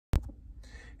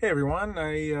Hey everyone,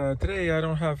 today I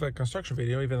don't have a construction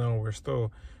video, even though we're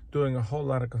still doing a whole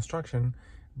lot of construction,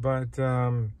 but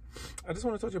I just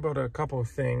want to talk to you about a couple of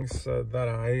things that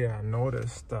I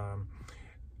noticed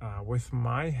with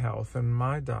my health and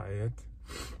my diet.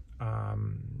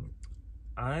 I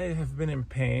have been in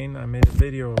pain. I made a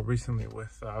video recently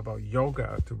with about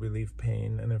yoga to relieve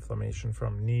pain and inflammation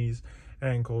from knees,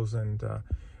 ankles, and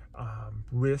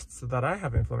wrists that I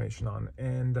have inflammation on.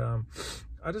 And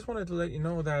I just wanted to let you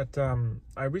know that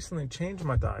I recently changed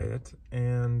my diet,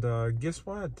 and guess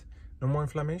what? No more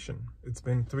inflammation. It's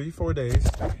been 3-4 days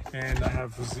and I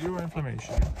have zero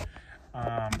inflammation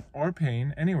or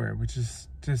pain anywhere, which is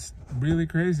just really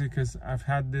crazy because I've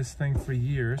had this thing for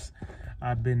years.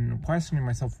 I've been questioning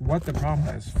myself what the problem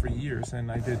is for years,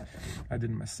 and I did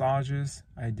massages,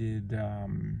 I did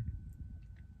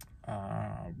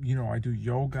I do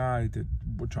yoga, I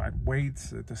tried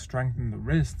weights to strengthen the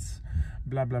wrists,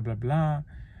 blah blah blah blah,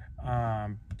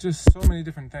 just so many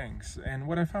different things. And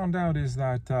what I found out is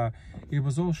that it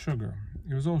was all sugar.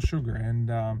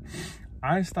 And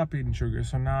I stopped eating sugar,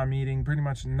 so now I'm eating pretty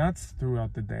much nuts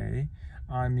throughout the day.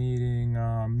 I'm eating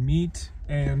meat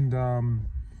and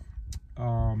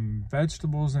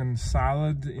vegetables and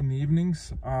salad in the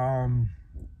evenings,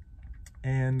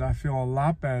 and I feel a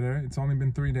lot better. It's only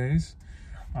been 3 days.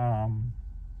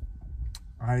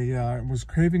 I was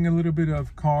craving a little bit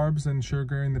of carbs and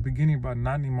sugar in the beginning, but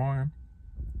not anymore.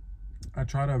 I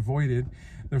try to avoid it.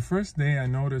 The first day I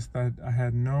noticed that I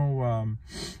had no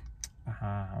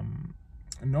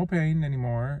pain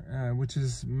anymore, which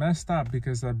is messed up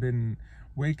because I've been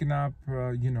waking up,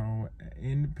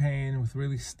 in pain, with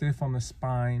really stiff on the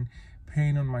spine,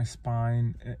 pain on my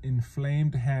spine,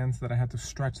 inflamed hands that I had to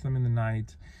stretch them in the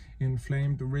night,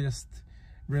 inflamed wrists,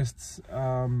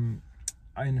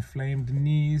 inflamed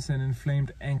knees, and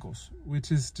inflamed ankles,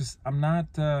 which is just, I'm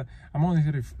only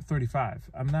 35.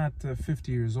 I'm not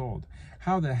 50 years old.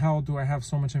 How the hell do I have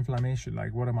so much inflammation?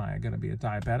 Like, what am I gonna be, a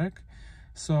diabetic?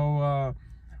 So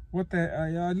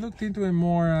I looked into it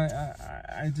more.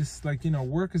 I just,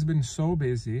 work has been so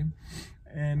busy,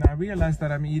 and I realized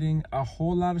that I'm eating a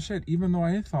whole lot of shit, even though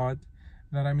I thought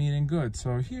that I'm eating good.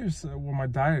 So here's what my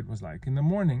diet was like. In the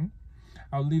morning,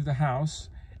 I would leave the house,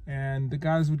 and the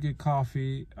guys would get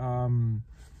coffee. The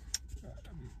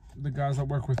guys that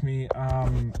work with me,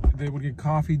 they would get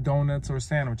coffee, donuts, or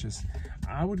sandwiches.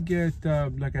 I would get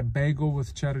like a bagel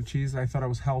with cheddar cheese. I thought I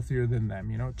was healthier than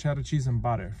them, cheddar cheese and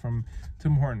butter from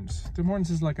Tim Hortons. Tim Hortons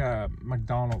is like a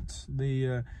McDonald's.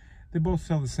 They both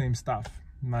sell the same stuff,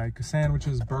 like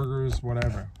sandwiches, burgers,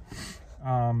 whatever.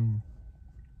 I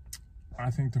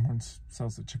think Tim Hortons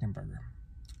sells the chicken burger.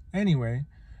 Anyway,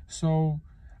 so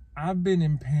I've been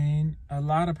in pain, a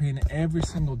lot of pain every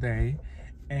single day,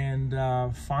 and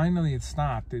finally it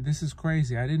stopped. This is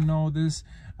crazy. I didn't know this.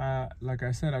 Like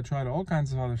I said, I tried all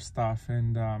kinds of other stuff,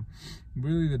 and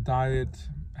really the diet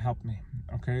helped me.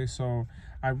 Okay, so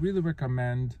I really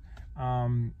recommend.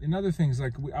 In other things,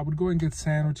 like I would go and get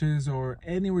sandwiches, or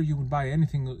anywhere you would buy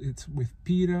anything, it's with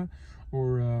pita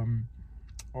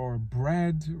or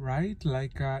bread, right?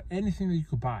 Like anything that you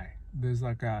could buy. There's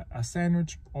like a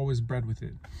sandwich, always bread with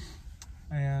it.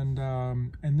 And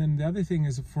then the other thing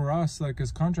is, for us, like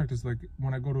as contractors, like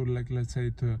when I go to, like, let's say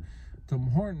to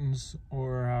Tim Hortons,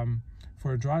 or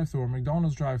for a drive-through or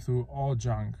McDonald's drive-through, all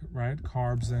junk, right?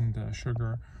 Carbs and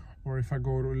sugar. Or if I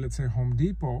go to, let's say, Home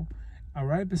Depot,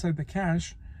 right beside the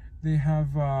cash, they have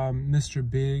Mr.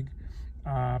 Big,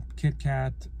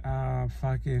 KitKat,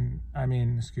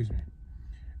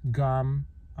 gum,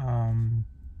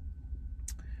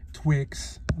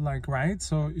 Twix, like, right?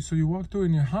 So you walk through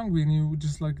and you're hungry, and you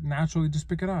just like naturally just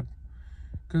pick it up,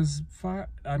 because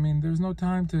there's no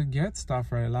time to get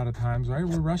stuff, right? A lot of times, right?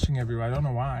 We're rushing everywhere. I don't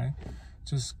know why,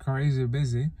 just crazy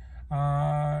busy.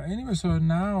 Anyway, so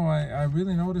now I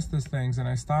really noticed these things, and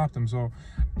I stopped them. So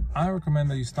I recommend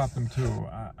that you stop them too,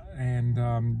 and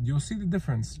you'll see the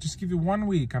difference. Just give you 1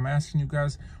 week. I'm asking you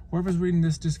guys, whoever's reading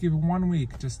this, just give it 1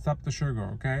 week. Just stop the sugar,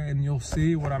 okay? And you'll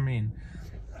see what I mean.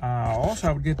 Also,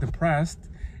 I would get depressed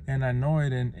and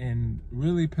annoyed and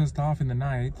really pissed off in the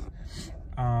night,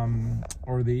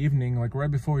 or the evening, like right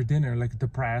before dinner, like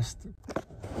depressed.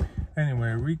 Anyway,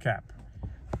 recap.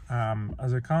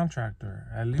 As a contractor,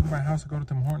 I leave my house to go to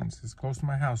Tim Hortons. It's close to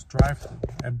my house. Drive through,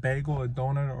 a bagel, a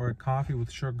donut, or a coffee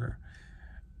with sugar.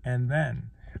 And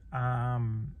then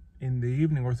in the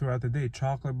evening or throughout the day,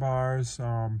 chocolate bars,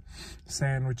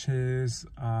 sandwiches,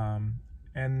 and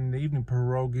in the evening,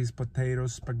 perogies,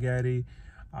 potatoes, spaghetti,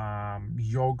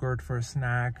 yogurt for a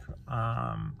snack,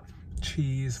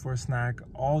 cheese for a snack.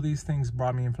 All these things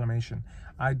brought me inflammation.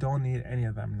 I don't need any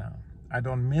of them now. I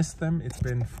don't miss them. It's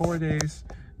been 4 days.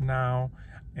 now.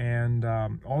 And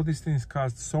all these things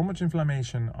caused so much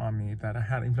inflammation on me that I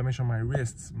had inflammation on my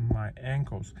wrists, my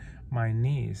ankles, my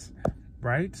knees,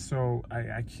 right? So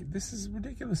this is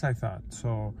ridiculous, I thought.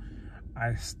 So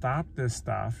I stopped this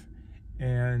stuff,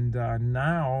 and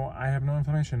now I have no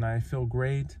inflammation. I feel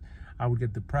great. I would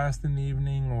get depressed in the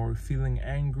evening or feeling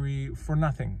angry for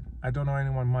nothing. I don't owe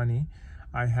anyone money.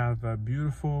 I have a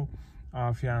beautiful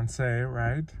fiance,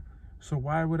 right? So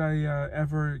why would I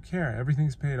ever care?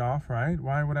 Everything's paid off, right?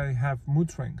 Why would I have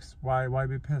mood swings? Why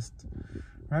be pissed,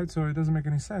 right? So it doesn't make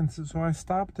any sense. So I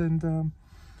stopped, and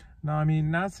now, I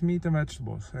mean, that's meat and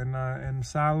vegetables, and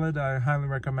salad. I highly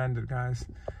recommend it, guys.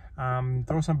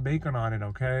 Throw some bacon on it,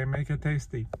 okay? Make it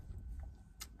tasty.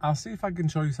 I'll see if I can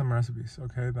show you some recipes,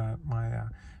 okay, that my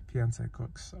fiance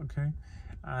cooks, okay?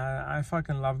 I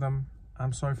fucking love them.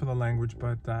 I'm sorry for the language,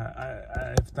 but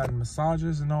I've done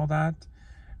massages and all that.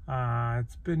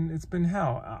 It's been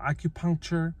hell.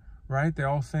 Acupuncture, right? They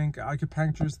all think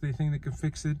acupuncturists, they think they can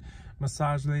fix it.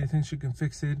 Massage lady thinks she can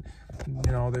fix it.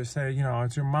 You know, they say, you know,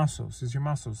 it's your muscles. It's your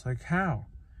muscles. Like, how?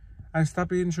 I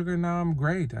stopped eating sugar, and now I'm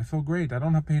great. I feel great. I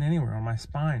don't have pain anywhere on my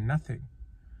spine, nothing.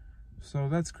 So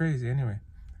that's crazy. Anyway,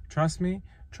 trust me,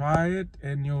 try it,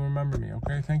 and you'll remember me,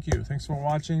 okay? Thank you. Thanks for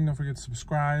watching. Don't forget to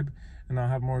subscribe, and I'll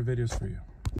have more videos for you.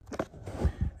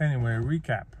 Anyway,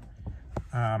 recap.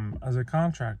 As a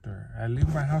contractor, I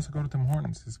leave my house to go to Tim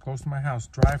Hortons. It's close to my house.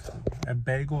 Drive through a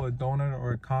bagel, a donut,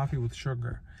 or a coffee with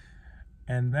sugar.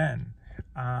 And then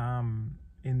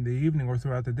in the evening or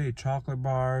throughout the day, chocolate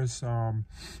bars,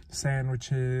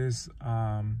 sandwiches,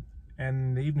 and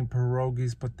in the evening,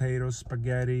 perogies, potatoes,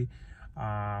 spaghetti,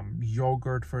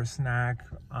 yogurt for a snack,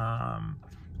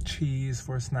 cheese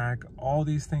for a snack. All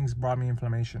these things brought me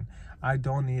inflammation. I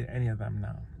don't need any of them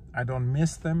now. I don't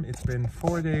miss them. It's been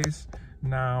 4 days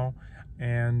now,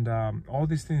 and all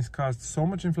these things caused so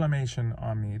much inflammation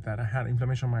on me that I had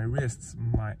inflammation on my wrists,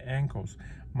 my ankles,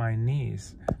 my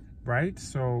knees, right?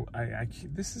 So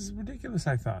this is ridiculous,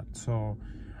 I thought. So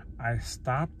I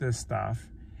stopped this stuff,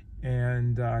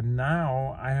 and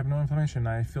now I have no inflammation.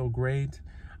 I feel great.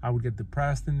 I would get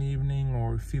depressed in the evening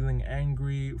or feeling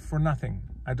angry for nothing.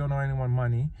 I don't owe anyone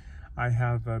money. I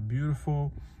have a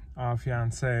beautiful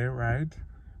fiance, right?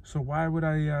 So why would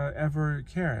I ever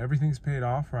care? Everything's paid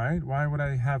off, right? Why would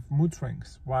I have mood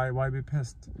swings? Why be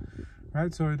pissed,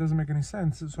 right? So it doesn't make any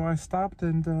sense. So I stopped,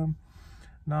 and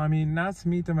now, I mean, that's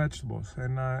meat and vegetables,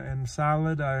 and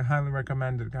salad. I highly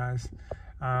recommend it, guys.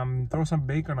 Throw some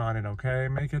bacon on it, okay?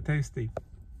 Make it tasty.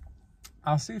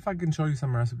 I'll see if I can show you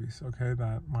some recipes, okay,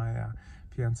 that my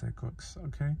fiance cooks,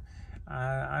 okay?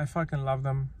 I fucking love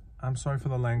them. I'm sorry for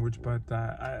the language, but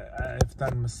I've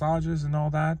done massages and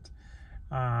all that.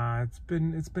 It's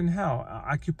been hell.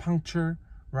 Acupuncture,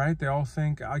 right? They all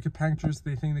think acupuncturists,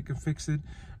 they think they can fix it.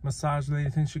 Massage lady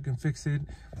thinks she can fix it.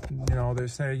 You know, they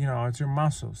say, you know, it's your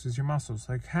muscles. It's your muscles.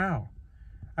 Like, how?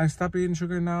 I stopped eating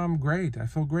sugar, and now I'm great. I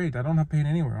feel great. I don't have pain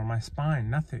anywhere on my spine,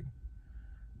 nothing.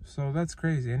 So that's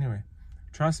crazy. Anyway,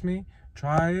 trust me,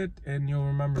 try it, and you'll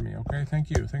remember me, okay? Thank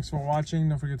you. Thanks for watching.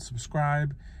 Don't forget to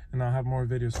subscribe, and I'll have more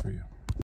videos for you.